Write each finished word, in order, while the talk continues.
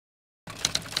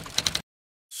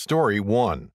Story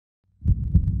 1.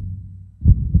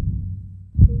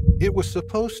 It was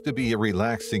supposed to be a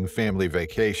relaxing family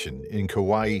vacation in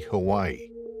Kauai,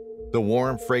 Hawaii. The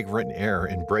warm, fragrant air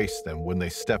embraced them when they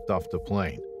stepped off the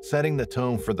plane, setting the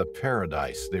tone for the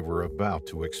paradise they were about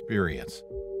to experience.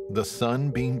 The sun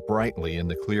beamed brightly in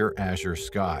the clear azure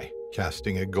sky,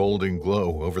 casting a golden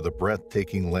glow over the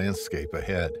breathtaking landscape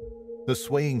ahead. The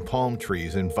swaying palm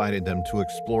trees invited them to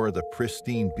explore the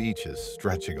pristine beaches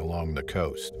stretching along the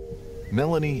coast.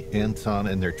 Melanie, Anton,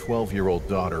 and their 12-year-old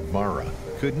daughter, Mara,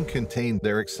 couldn't contain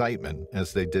their excitement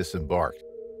as they disembarked.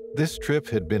 This trip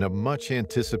had been a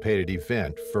much-anticipated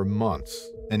event for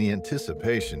months, and the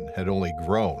anticipation had only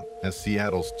grown as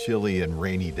Seattle's chilly and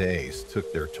rainy days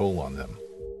took their toll on them.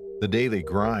 The daily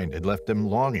grind had left them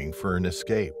longing for an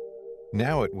escape.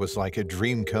 Now it was like a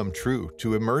dream come true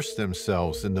to immerse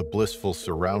themselves in the blissful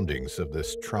surroundings of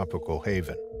this tropical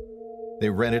haven. They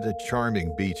rented a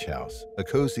charming beach house, a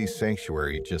cozy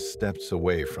sanctuary just steps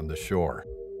away from the shore.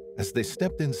 As they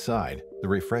stepped inside, the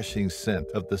refreshing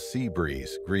scent of the sea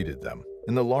breeze greeted them,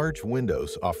 and the large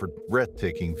windows offered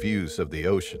breathtaking views of the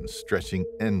ocean stretching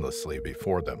endlessly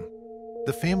before them.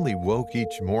 The family woke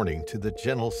each morning to the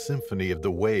gentle symphony of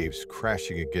the waves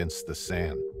crashing against the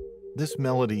sand. This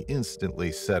melody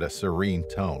instantly set a serene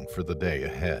tone for the day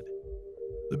ahead.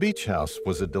 The beach house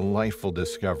was a delightful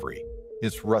discovery.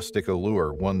 Its rustic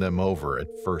allure won them over at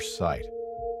first sight.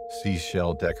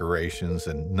 Seashell decorations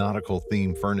and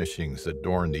nautical-themed furnishings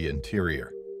adorned the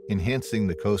interior, enhancing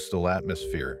the coastal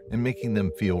atmosphere and making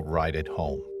them feel right at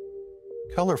home.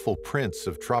 Colorful prints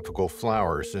of tropical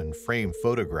flowers and framed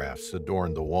photographs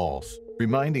adorned the walls,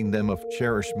 reminding them of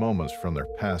cherished moments from their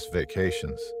past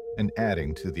vacations and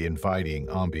adding to the inviting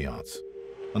ambiance.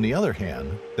 On the other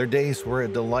hand, their days were a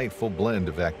delightful blend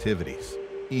of activities,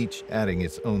 each adding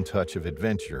its own touch of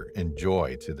adventure and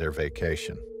joy to their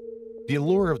vacation. The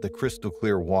allure of the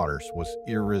crystal-clear waters was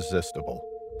irresistible,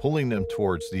 pulling them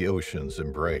towards the ocean's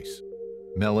embrace.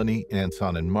 Melanie,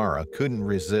 Anton, and Mara couldn't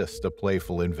resist a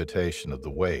playful invitation of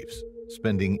the waves,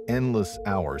 spending endless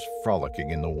hours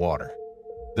frolicking in the water.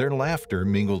 Their laughter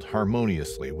mingled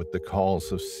harmoniously with the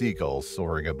calls of seagulls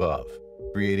soaring above,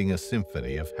 creating a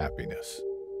symphony of happiness.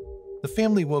 The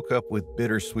family woke up with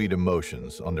bittersweet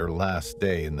emotions on their last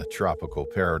day in the tropical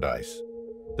paradise.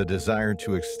 The desire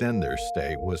to extend their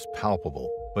stay was palpable,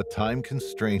 but time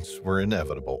constraints were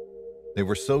inevitable. They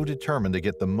were so determined to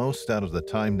get the most out of the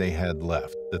time they had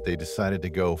left that they decided to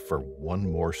go for one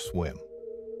more swim.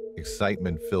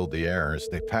 Excitement filled the air as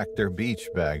they packed their beach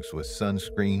bags with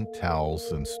sunscreen,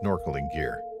 towels, and snorkeling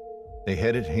gear. They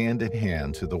headed hand in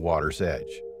hand to the water's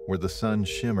edge, where the sun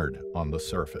shimmered on the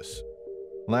surface.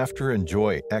 Laughter and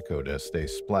joy echoed as they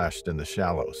splashed in the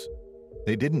shallows.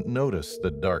 They didn't notice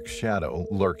the dark shadow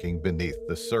lurking beneath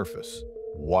the surface,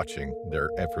 watching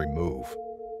their every move.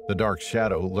 The dark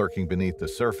shadow lurking beneath the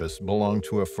surface belonged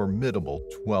to a formidable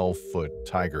 12-foot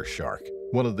tiger shark,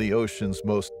 one of the ocean's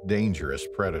most dangerous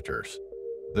predators.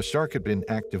 The shark had been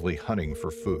actively hunting for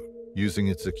food, using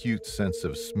its acute sense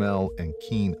of smell and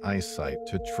keen eyesight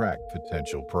to track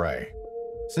potential prey.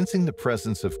 Sensing the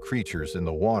presence of creatures in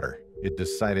the water, it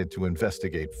decided to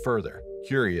investigate further,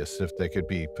 curious if they could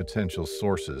be potential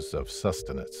sources of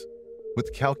sustenance.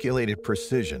 With calculated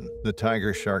precision, the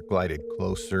tiger shark glided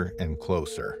closer and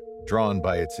closer, drawn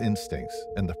by its instincts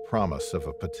and the promise of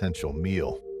a potential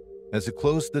meal. As it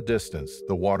closed the distance,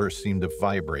 the water seemed to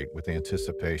vibrate with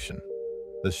anticipation.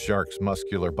 The shark's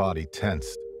muscular body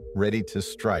tensed, ready to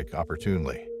strike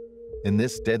opportunely. In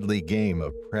this deadly game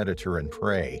of predator and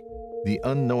prey, the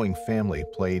unknowing family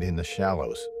played in the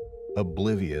shallows,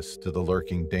 oblivious to the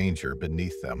lurking danger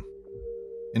beneath them.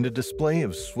 In a display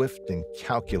of swift and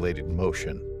calculated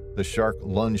motion, the shark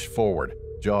lunged forward,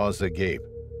 jaws agape,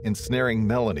 ensnaring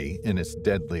Melanie in its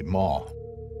deadly maw.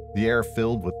 The air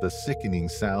filled with the sickening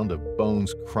sound of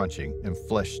bones crunching and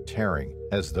flesh tearing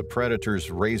as the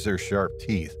predator's razor-sharp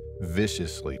teeth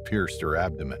viciously pierced her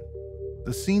abdomen.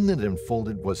 The scene that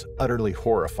unfolded was utterly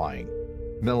horrifying.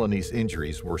 Melanie's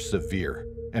injuries were severe,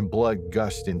 and blood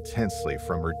gushed intensely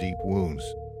from her deep wounds,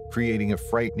 creating a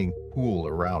frightening pool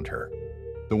around her.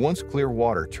 The once clear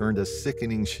water turned a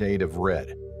sickening shade of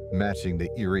red, matching the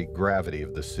eerie gravity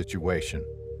of the situation.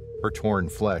 Her torn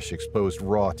flesh exposed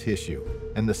raw tissue,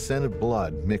 and the scent of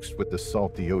blood mixed with the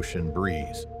salty ocean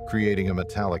breeze, creating a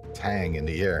metallic tang in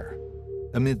the air.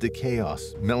 Amid the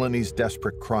chaos, Melanie's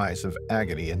desperate cries of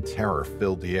agony and terror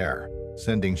filled the air,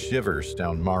 sending shivers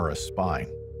down Mara's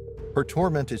spine. Her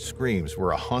tormented screams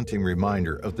were a haunting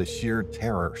reminder of the sheer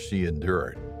terror she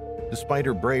endured. Despite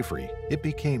her bravery, it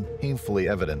became painfully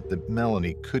evident that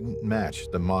Melanie couldn't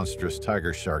match the monstrous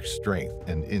tiger shark's strength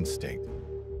and instinct.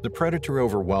 The predator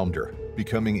overwhelmed her,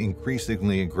 becoming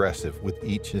increasingly aggressive with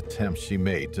each attempt she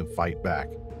made to fight back.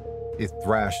 It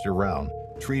thrashed around,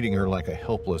 treating her like a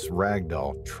helpless rag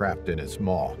doll trapped in its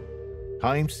maw.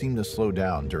 Time seemed to slow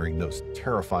down during those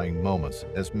terrifying moments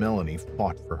as Melanie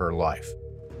fought for her life.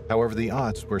 However, the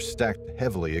odds were stacked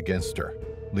heavily against her,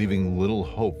 leaving little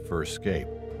hope for escape.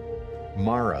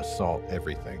 Mara saw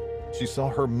everything. She saw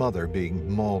her mother being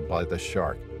mauled by the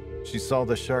shark. She saw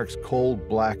the shark's cold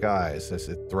black eyes as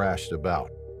it thrashed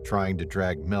about, trying to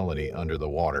drag Melanie under the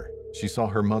water. She saw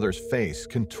her mother's face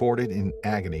contorted in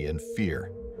agony and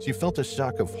fear. She felt a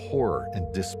shock of horror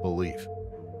and disbelief.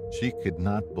 She could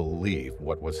not believe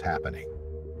what was happening.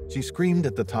 She screamed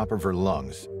at the top of her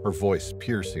lungs, her voice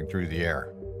piercing through the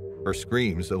air. Her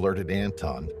screams alerted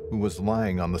Anton, who was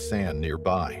lying on the sand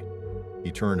nearby.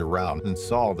 He turned around and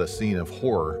saw the scene of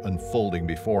horror unfolding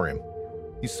before him.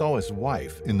 He saw his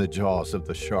wife in the jaws of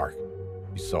the shark.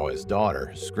 He saw his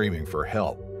daughter screaming for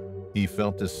help. He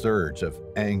felt a surge of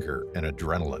anger and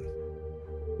adrenaline.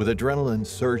 With adrenaline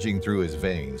surging through his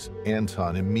veins,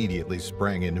 Anton immediately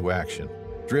sprang into action,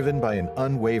 driven by an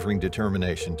unwavering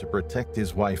determination to protect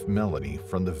his wife Melanie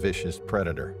from the vicious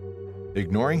predator.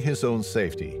 Ignoring his own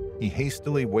safety, he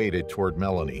hastily waded toward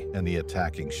Melanie and the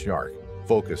attacking shark,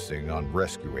 focusing on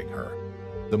rescuing her.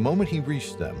 The moment he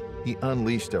reached them, he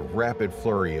unleashed a rapid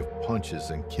flurry of punches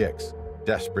and kicks,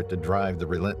 desperate to drive the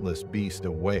relentless beast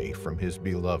away from his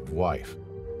beloved wife.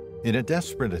 In a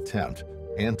desperate attempt,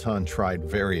 Anton tried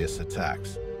various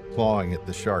attacks, clawing at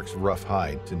the shark's rough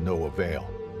hide to no avail.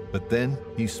 But then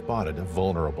he spotted a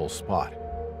vulnerable spot,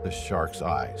 the shark's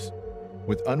eyes.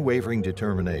 With unwavering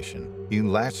determination, he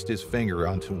latched his finger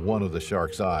onto one of the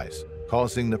shark's eyes,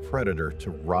 causing the predator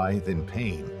to writhe in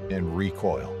pain and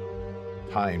recoil.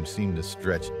 Time seemed to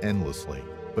stretch endlessly,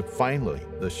 but finally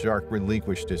the shark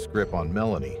relinquished its grip on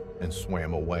Melanie and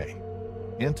swam away.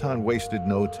 Anton wasted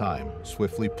no time,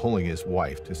 swiftly pulling his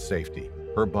wife to safety,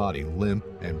 her body limp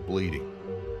and bleeding.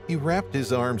 He wrapped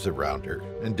his arms around her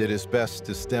and did his best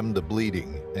to stem the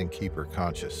bleeding and keep her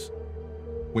conscious.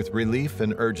 With relief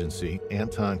and urgency,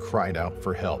 Anton cried out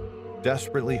for help,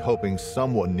 desperately hoping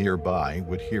someone nearby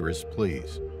would hear his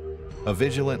pleas. A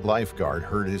vigilant lifeguard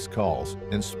heard his calls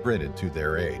and sprinted to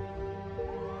their aid.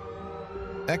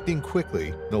 Acting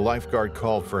quickly, the lifeguard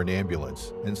called for an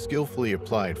ambulance and skillfully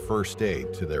applied first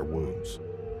aid to their wounds.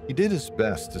 He did his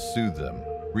best to soothe them,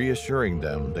 reassuring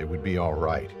them they would be all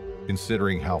right,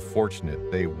 considering how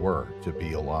fortunate they were to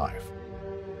be alive.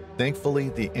 Thankfully,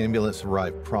 the ambulance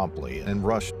arrived promptly and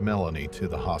rushed Melanie to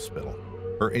the hospital.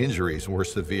 Her injuries were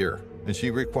severe, and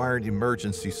she required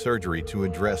emergency surgery to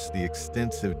address the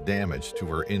extensive damage to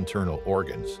her internal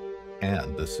organs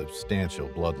and the substantial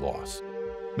blood loss.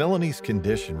 Melanie's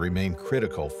condition remained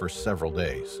critical for several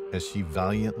days as she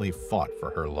valiantly fought for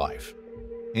her life.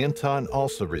 Anton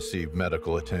also received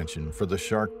medical attention for the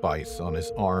shark bites on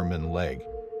his arm and leg.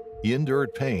 He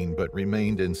endured pain but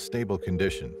remained in stable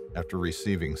condition after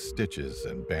receiving stitches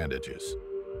and bandages.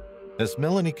 As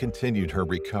Melanie continued her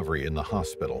recovery in the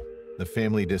hospital, the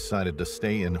family decided to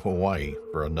stay in Hawaii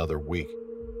for another week.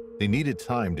 They needed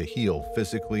time to heal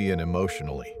physically and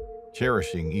emotionally,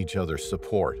 cherishing each other's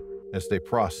support as they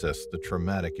processed the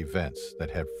traumatic events that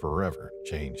had forever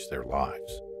changed their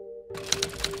lives.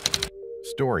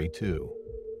 Story 2.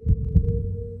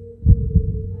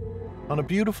 On a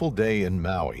beautiful day in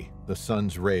Maui, the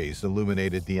sun's rays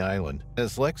illuminated the island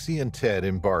as Lexi and Ted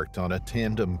embarked on a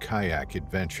tandem kayak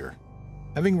adventure.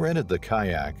 Having rented the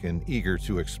kayak and eager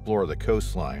to explore the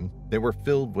coastline, they were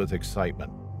filled with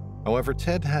excitement. However,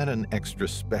 Ted had an extra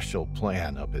special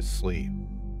plan up his sleeve.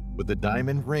 With the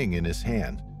diamond ring in his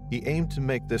hand, he aimed to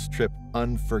make this trip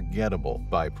unforgettable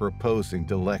by proposing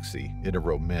to Lexi in a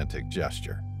romantic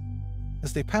gesture.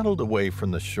 As they paddled away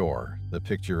from the shore, the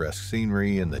picturesque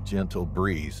scenery and the gentle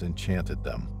breeze enchanted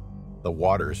them. The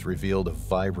waters revealed a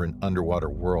vibrant underwater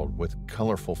world with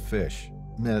colorful fish,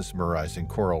 mesmerizing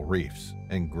coral reefs,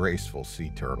 and graceful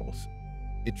sea turtles.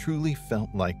 It truly felt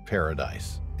like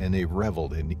paradise, and they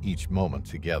reveled in each moment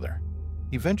together.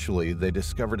 Eventually, they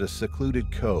discovered a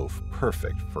secluded cove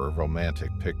perfect for a romantic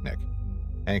picnic.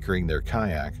 Anchoring their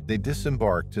kayak, they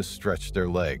disembarked to stretch their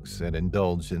legs and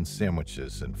indulge in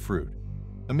sandwiches and fruit.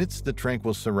 Amidst the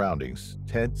tranquil surroundings,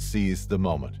 Ted seized the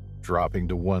moment, dropping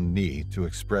to one knee to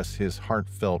express his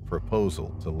heartfelt proposal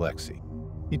to Lexi.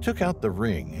 He took out the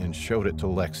ring and showed it to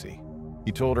Lexi.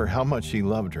 He told her how much he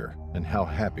loved her and how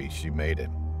happy she made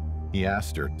him. He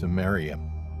asked her to marry him.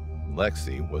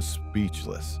 Lexi was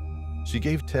speechless. She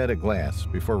gave Ted a glance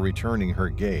before returning her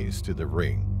gaze to the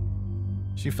ring.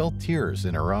 She felt tears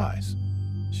in her eyes.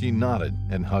 She nodded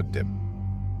and hugged him.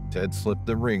 Ted slipped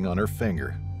the ring on her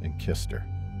finger and kissed her.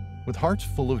 With hearts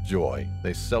full of joy,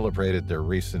 they celebrated their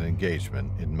recent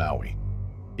engagement in Maui.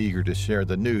 Eager to share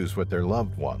the news with their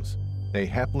loved ones, they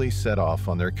happily set off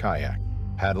on their kayak,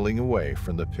 paddling away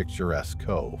from the picturesque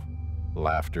cove,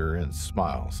 laughter and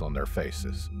smiles on their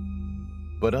faces.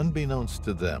 But unbeknownst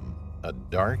to them, a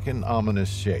dark and ominous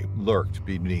shape lurked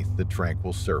beneath the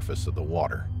tranquil surface of the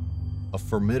water. A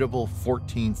formidable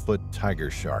 14-foot tiger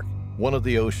shark, one of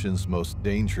the ocean's most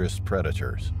dangerous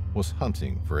predators, was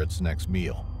hunting for its next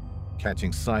meal.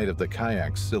 Catching sight of the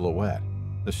kayak's silhouette,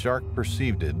 the shark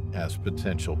perceived it as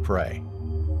potential prey.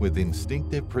 With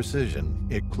instinctive precision,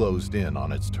 it closed in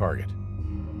on its target.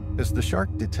 As the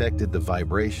shark detected the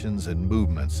vibrations and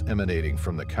movements emanating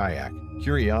from the kayak,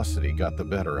 curiosity got the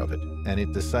better of it, and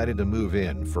it decided to move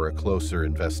in for a closer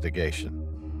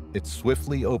investigation. It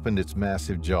swiftly opened its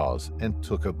massive jaws and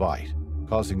took a bite,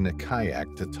 causing the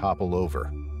kayak to topple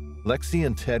over. Lexi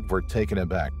and Ted were taken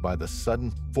aback by the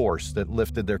sudden force that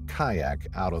lifted their kayak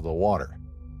out of the water.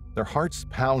 Their hearts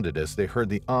pounded as they heard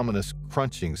the ominous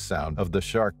crunching sound of the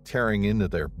shark tearing into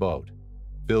their boat.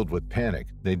 Filled with panic,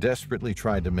 they desperately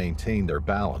tried to maintain their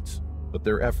balance, but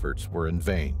their efforts were in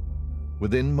vain.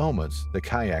 Within moments, the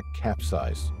kayak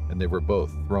capsized and they were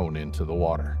both thrown into the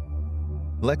water.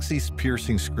 Lexi's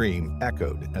piercing scream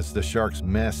echoed as the shark's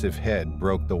massive head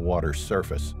broke the water's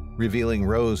surface, revealing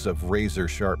rows of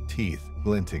razor-sharp teeth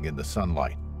glinting in the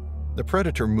sunlight. The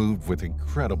predator moved with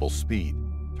incredible speed,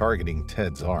 targeting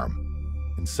Ted's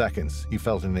arm. In seconds, he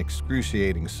felt an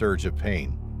excruciating surge of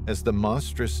pain as the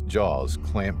monstrous jaws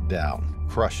clamped down,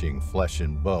 crushing flesh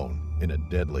and bone in a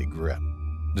deadly grip.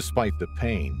 Despite the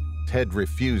pain, Ted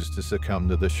refused to succumb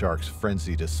to the shark's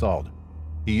frenzied assault.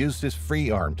 He used his free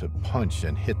arm to punch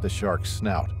and hit the shark's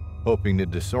snout, hoping to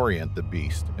disorient the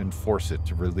beast and force it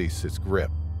to release its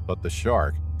grip. But the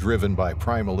shark, driven by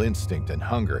primal instinct and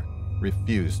hunger,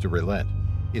 refused to relent,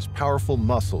 his powerful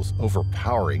muscles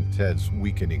overpowering Ted's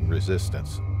weakening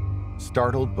resistance.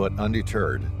 Startled but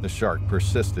undeterred, the shark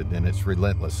persisted in its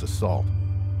relentless assault.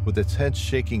 With its head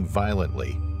shaking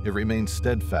violently, it remained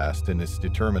steadfast in its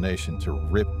determination to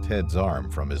rip Ted's arm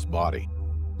from his body.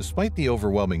 Despite the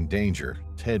overwhelming danger,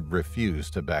 Ted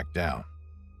refused to back down.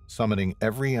 Summoning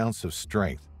every ounce of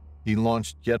strength, he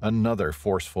launched yet another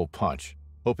forceful punch,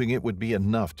 hoping it would be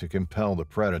enough to compel the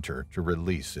predator to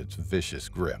release its vicious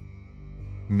grip.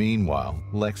 Meanwhile,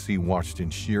 Lexi watched in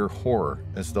sheer horror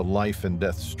as the life and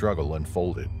death struggle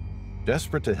unfolded.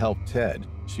 Desperate to help Ted,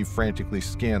 she frantically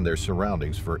scanned their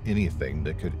surroundings for anything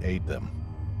that could aid them.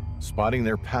 Spotting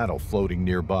their paddle floating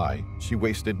nearby, she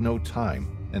wasted no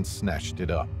time and snatched it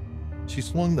up. She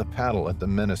swung the paddle at the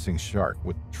menacing shark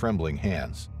with trembling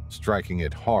hands, striking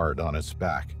it hard on its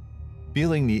back.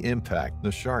 Feeling the impact,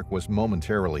 the shark was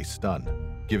momentarily stunned,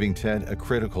 giving Ted a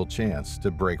critical chance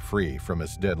to break free from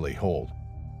its deadly hold.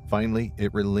 Finally,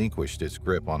 it relinquished its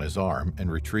grip on his arm and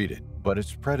retreated, but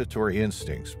its predatory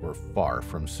instincts were far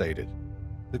from sated.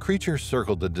 The creature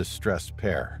circled the distressed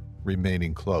pair,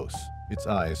 remaining close, its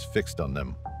eyes fixed on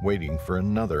them, waiting for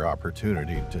another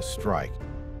opportunity to strike.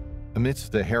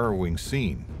 Amidst the harrowing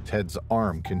scene, Ted's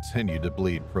arm continued to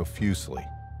bleed profusely,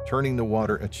 turning the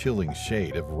water a chilling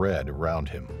shade of red around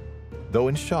him. Though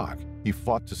in shock, he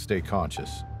fought to stay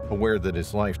conscious, aware that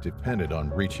his life depended on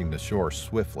reaching the shore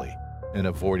swiftly and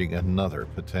avoiding another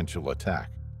potential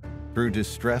attack. Through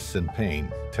distress and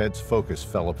pain, Ted's focus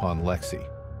fell upon Lexi,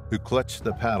 who clutched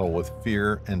the paddle with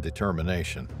fear and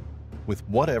determination. With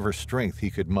whatever strength he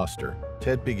could muster,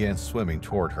 Ted began swimming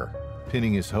toward her,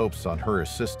 pinning his hopes on her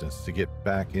assistance to get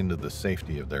back into the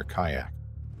safety of their kayak.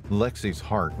 Lexi's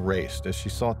heart raced as she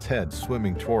saw Ted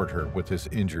swimming toward her with his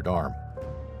injured arm.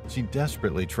 She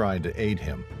desperately tried to aid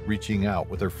him, reaching out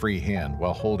with her free hand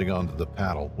while holding onto the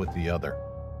paddle with the other.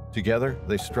 Together,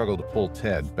 they struggled to pull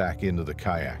Ted back into the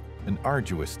kayak, an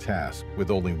arduous task with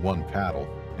only one paddle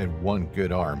and one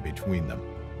good arm between them.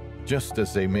 Just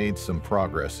as they made some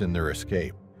progress in their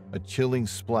escape, a chilling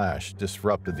splash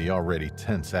disrupted the already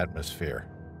tense atmosphere.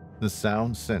 The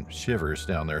sound sent shivers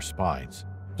down their spines,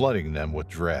 flooding them with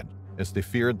dread as they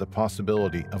feared the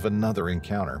possibility of another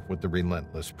encounter with the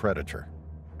relentless predator.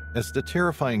 As the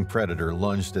terrifying predator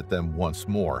lunged at them once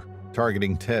more,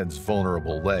 targeting Ted's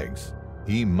vulnerable legs,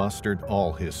 he mustered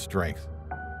all his strength.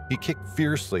 He kicked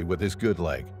fiercely with his good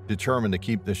leg, determined to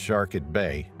keep the shark at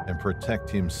bay and protect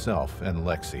himself and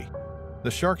Lexi.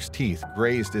 The shark's teeth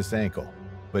grazed his ankle,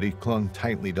 but he clung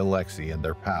tightly to Lexi and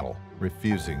their paddle,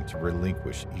 refusing to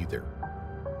relinquish either.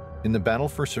 In the battle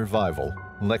for survival,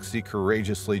 Lexi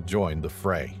courageously joined the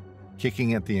fray,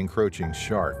 kicking at the encroaching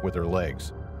shark with her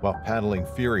legs, while paddling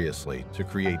furiously to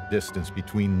create distance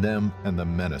between them and the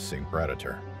menacing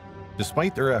predator.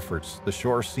 Despite their efforts, the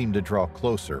shore seemed to draw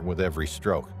closer with every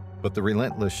stroke, But the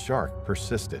relentless shark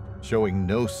persisted, showing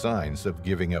no signs of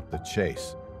giving up the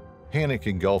chase. Panic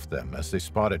engulfed them as they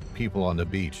spotted people on the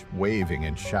beach waving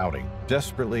and shouting,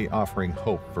 desperately offering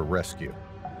hope for rescue.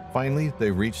 Finally, they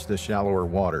reached the shallower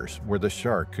waters where the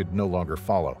shark could no longer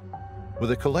follow.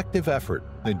 With a collective effort,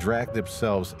 they dragged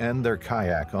themselves and their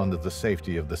kayak onto the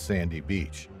safety of the sandy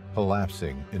beach,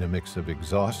 collapsing in a mix of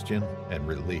exhaustion and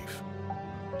relief.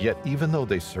 Yet even though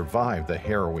they survived the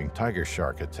harrowing tiger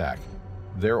shark attack,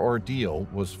 their ordeal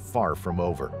was far from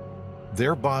over.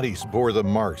 Their bodies bore the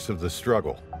marks of the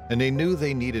struggle, and they knew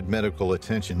they needed medical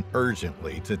attention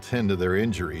urgently to tend to their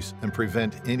injuries and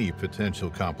prevent any potential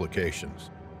complications.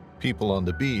 People on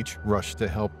the beach rushed to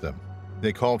help them.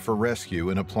 They called for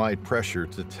rescue and applied pressure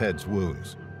to Ted's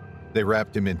wounds. They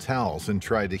wrapped him in towels and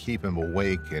tried to keep him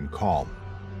awake and calm.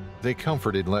 They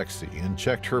comforted Lexi and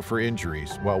checked her for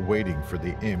injuries while waiting for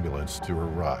the ambulance to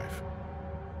arrive.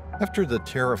 After the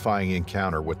terrifying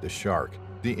encounter with the shark,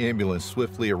 the ambulance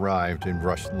swiftly arrived and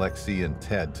rushed Lexi and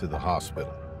Ted to the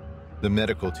hospital. The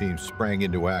medical team sprang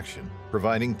into action,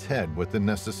 providing Ted with the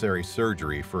necessary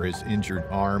surgery for his injured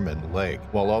arm and leg,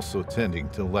 while also tending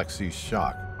to Lexi's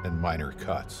shock and minor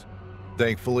cuts.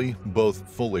 Thankfully,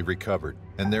 both fully recovered,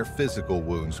 and their physical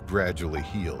wounds gradually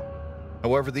healed.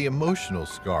 However, the emotional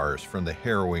scars from the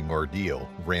harrowing ordeal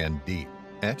ran deep,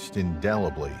 etched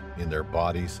indelibly in their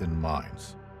bodies and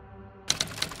minds.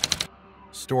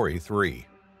 Story 3.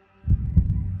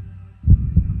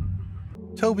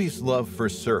 Toby's love for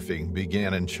surfing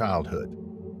began in childhood.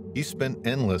 He spent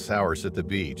endless hours at the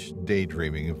beach,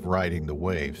 daydreaming of riding the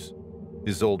waves.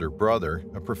 His older brother,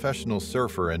 a professional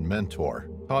surfer and mentor,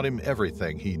 taught him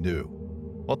everything he knew.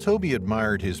 While Toby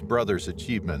admired his brother's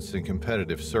achievements in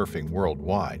competitive surfing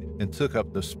worldwide and took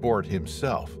up the sport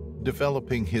himself,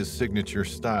 developing his signature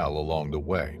style along the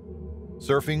way.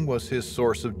 Surfing was his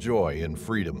source of joy and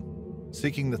freedom,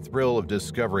 seeking the thrill of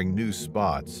discovering new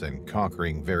spots and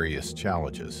conquering various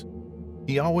challenges.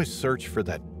 He always searched for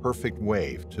that perfect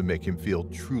wave to make him feel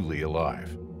truly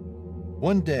alive.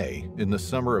 One day, in the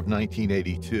summer of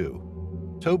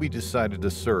 1982, Toby decided to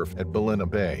surf at Ballina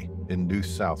Bay in New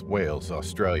South Wales,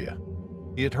 Australia.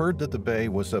 He had heard that the bay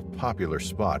was a popular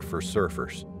spot for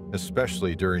surfers,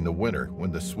 especially during the winter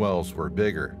when the swells were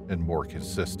bigger and more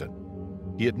consistent.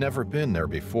 He had never been there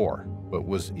before, but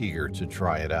was eager to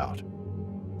try it out.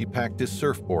 He packed his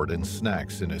surfboard and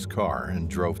snacks in his car and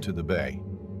drove to the bay.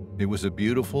 It was a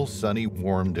beautiful, sunny,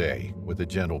 warm day with a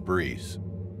gentle breeze.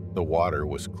 The water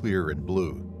was clear and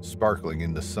blue, sparkling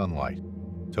in the sunlight.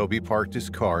 Toby parked his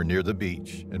car near the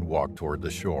beach and walked toward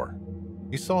the shore.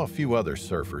 He saw a few other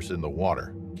surfers in the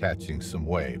water, catching some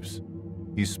waves.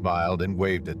 He smiled and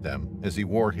waved at them as he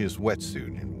wore his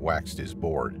wetsuit and waxed his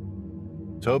board.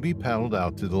 Toby paddled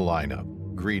out to the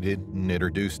lineup, greeted and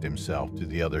introduced himself to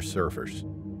the other surfers.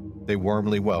 They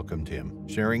warmly welcomed him,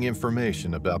 sharing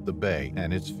information about the bay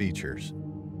and its features.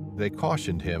 They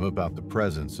cautioned him about the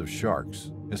presence of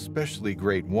sharks, especially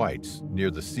great whites,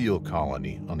 near the seal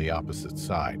colony on the opposite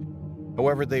side.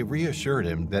 However, they reassured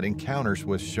him that encounters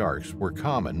with sharks were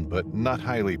common but not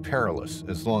highly perilous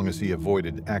as long as he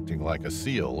avoided acting like a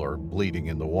seal or bleeding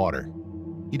in the water.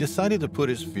 He decided to put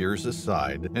his fears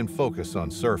aside and focus on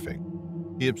surfing.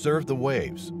 He observed the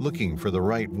waves, looking for the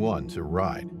right one to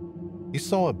ride. He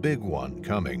saw a big one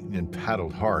coming and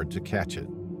paddled hard to catch it.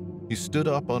 He stood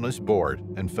up on his board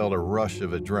and felt a rush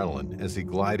of adrenaline as he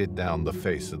glided down the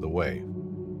face of the wave.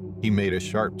 He made a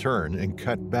sharp turn and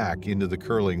cut back into the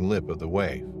curling lip of the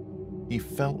wave. He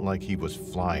felt like he was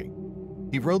flying.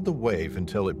 He rode the wave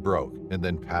until it broke and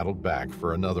then paddled back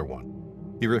for another one.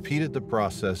 He repeated the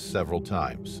process several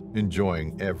times,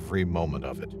 enjoying every moment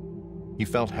of it. He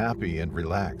felt happy and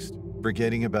relaxed,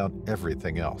 forgetting about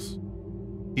everything else.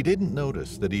 He didn't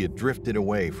notice that he had drifted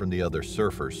away from the other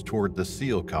surfers toward the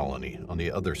seal colony on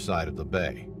the other side of the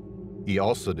bay. He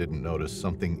also didn't notice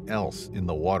something else in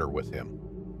the water with him,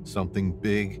 something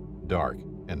big, dark,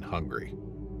 and hungry.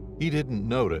 He didn't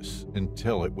notice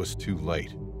until it was too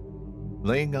late.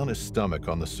 Laying on his stomach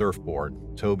on the surfboard,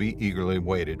 Toby eagerly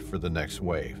waited for the next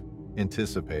wave,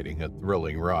 anticipating a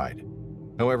thrilling ride.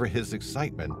 However, his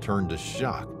excitement turned to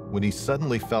shock when he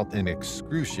suddenly felt an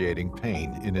excruciating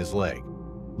pain in his leg.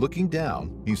 Looking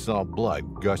down, he saw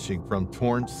blood gushing from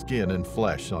torn skin and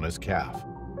flesh on his calf.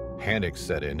 Panic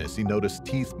set in as he noticed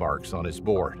teeth marks on his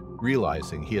board,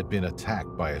 realizing he had been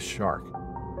attacked by a shark.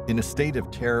 In a state of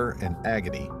terror and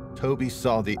agony, Toby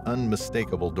saw the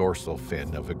unmistakable dorsal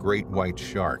fin of a great white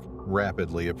shark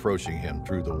rapidly approaching him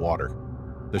through the water.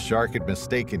 The shark had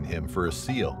mistaken him for a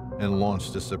seal and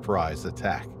launched a surprise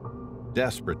attack.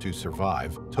 Desperate to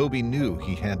survive, Toby knew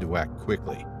he had to act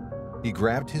quickly. He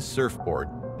grabbed his surfboard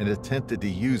and attempted to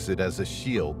use it as a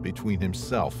shield between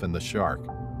himself and the shark.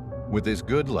 With his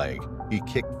good leg, he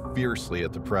kicked fiercely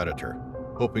at the predator,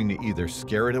 hoping to either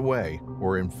scare it away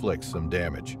or inflict some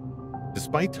damage.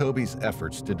 Despite Toby's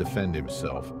efforts to defend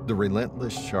himself, the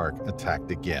relentless shark attacked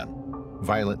again,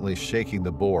 violently shaking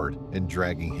the board and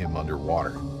dragging him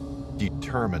underwater.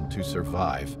 Determined to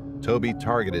survive, Toby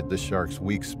targeted the shark's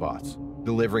weak spots,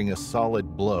 delivering a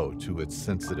solid blow to its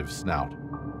sensitive snout.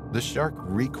 The shark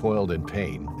recoiled in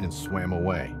pain and swam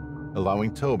away,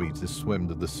 allowing Toby to swim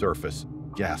to the surface,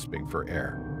 gasping for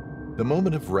air. The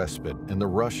moment of respite and the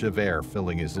rush of air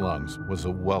filling his lungs was a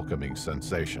welcoming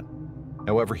sensation.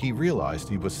 However, he realized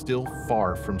he was still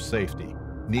far from safety,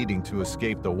 needing to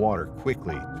escape the water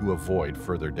quickly to avoid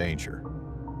further danger.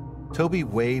 Toby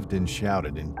waved and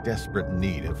shouted in desperate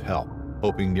need of help,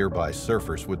 hoping nearby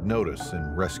surfers would notice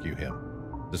and rescue him.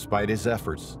 Despite his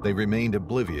efforts, they remained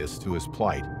oblivious to his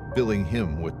plight, filling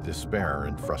him with despair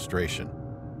and frustration.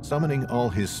 Summoning all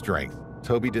his strength,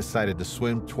 Toby decided to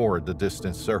swim toward the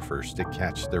distant surfers to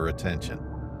catch their attention.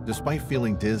 Despite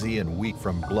feeling dizzy and weak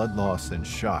from blood loss and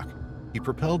shock, he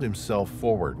propelled himself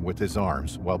forward with his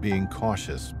arms while being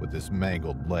cautious with his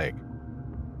mangled leg.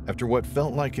 After what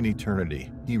felt like an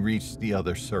eternity, he reached the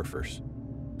other surfers.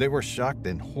 They were shocked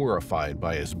and horrified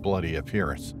by his bloody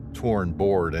appearance, torn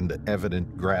board, and the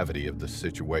evident gravity of the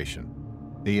situation.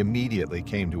 They immediately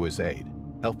came to his aid,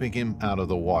 helping him out of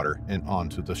the water and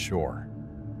onto the shore.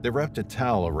 They wrapped a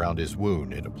towel around his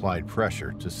wound and applied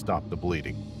pressure to stop the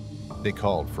bleeding. They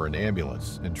called for an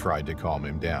ambulance and tried to calm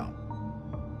him down.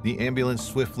 The ambulance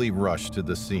swiftly rushed to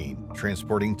the scene,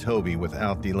 transporting Toby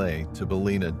without delay to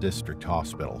Ballina District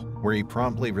Hospital, where he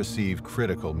promptly received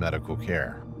critical medical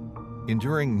care.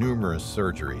 Enduring numerous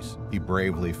surgeries, he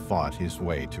bravely fought his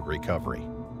way to recovery.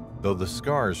 Though the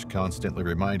scars constantly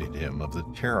reminded him of the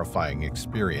terrifying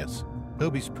experience,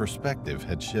 Toby's perspective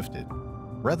had shifted.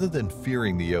 Rather than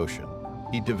fearing the ocean,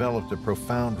 he developed a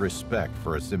profound respect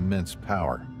for its immense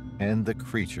power and the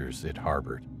creatures it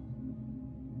harbored.